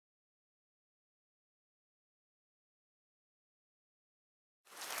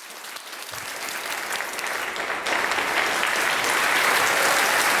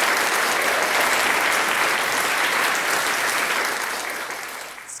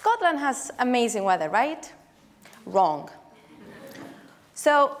Scotland has amazing weather, right? Wrong.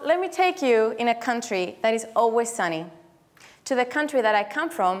 So let me take you in a country that is always sunny, to the country that I come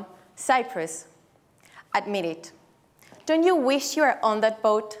from, Cyprus. Admit it. Don't you wish you were on that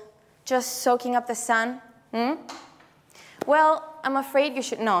boat, just soaking up the sun? Well, I'm afraid you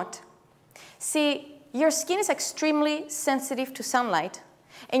should not. See, your skin is extremely sensitive to sunlight,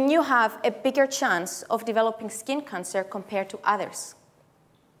 and you have a bigger chance of developing skin cancer compared to others.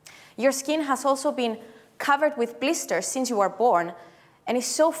 Your skin has also been covered with blisters since you were born, and is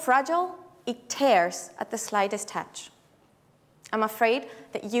so fragile, it tears at the slightest touch. I'm afraid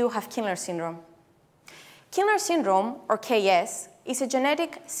that you have Kindler syndrome. Kindler syndrome, or KS, is a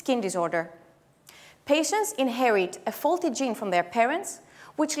genetic skin disorder. Patients inherit a faulty gene from their parents,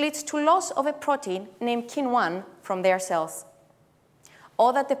 which leads to loss of a protein named KIN1 from their cells.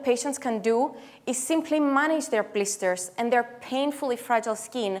 All that the patients can do is simply manage their blisters and their painfully fragile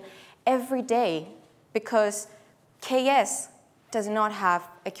skin every day, because KS does not have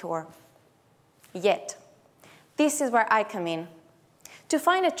a cure. Yet, this is where I come in. To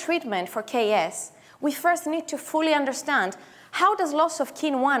find a treatment for KS, we first need to fully understand how does loss of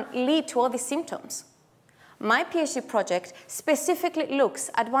KIN1 lead to all these symptoms. My PhD project specifically looks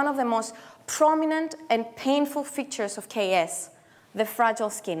at one of the most prominent and painful features of KS, the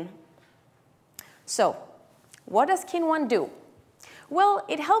fragile skin. So, what does KIN1 do? Well,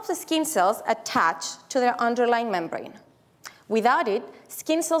 it helps the skin cells attach to their underlying membrane. Without it,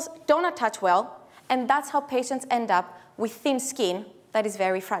 skin cells don't attach well, and that's how patients end up with thin skin that is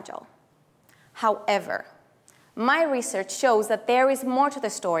very fragile. However, my research shows that there is more to the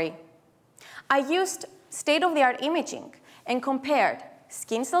story. I used state-of-the-art imaging and compared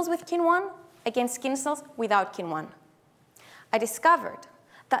skin cells with KIN1 against skin cells without KIN1. I discovered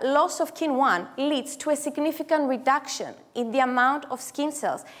that loss of KIN1 leads to a significant reduction in the amount of skin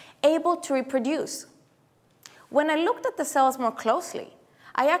cells able to reproduce. When I looked at the cells more closely,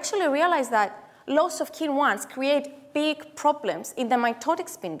 I actually realized that loss of KIN1s create big problems in the mitotic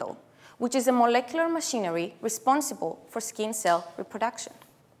spindle, which is a molecular machinery responsible for skin cell reproduction.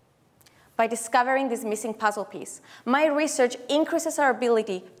 By discovering this missing puzzle piece, my research increases our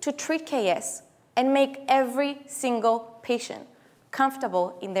ability to treat KS and make every single patient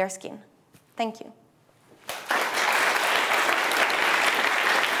comfortable in their skin. Thank you.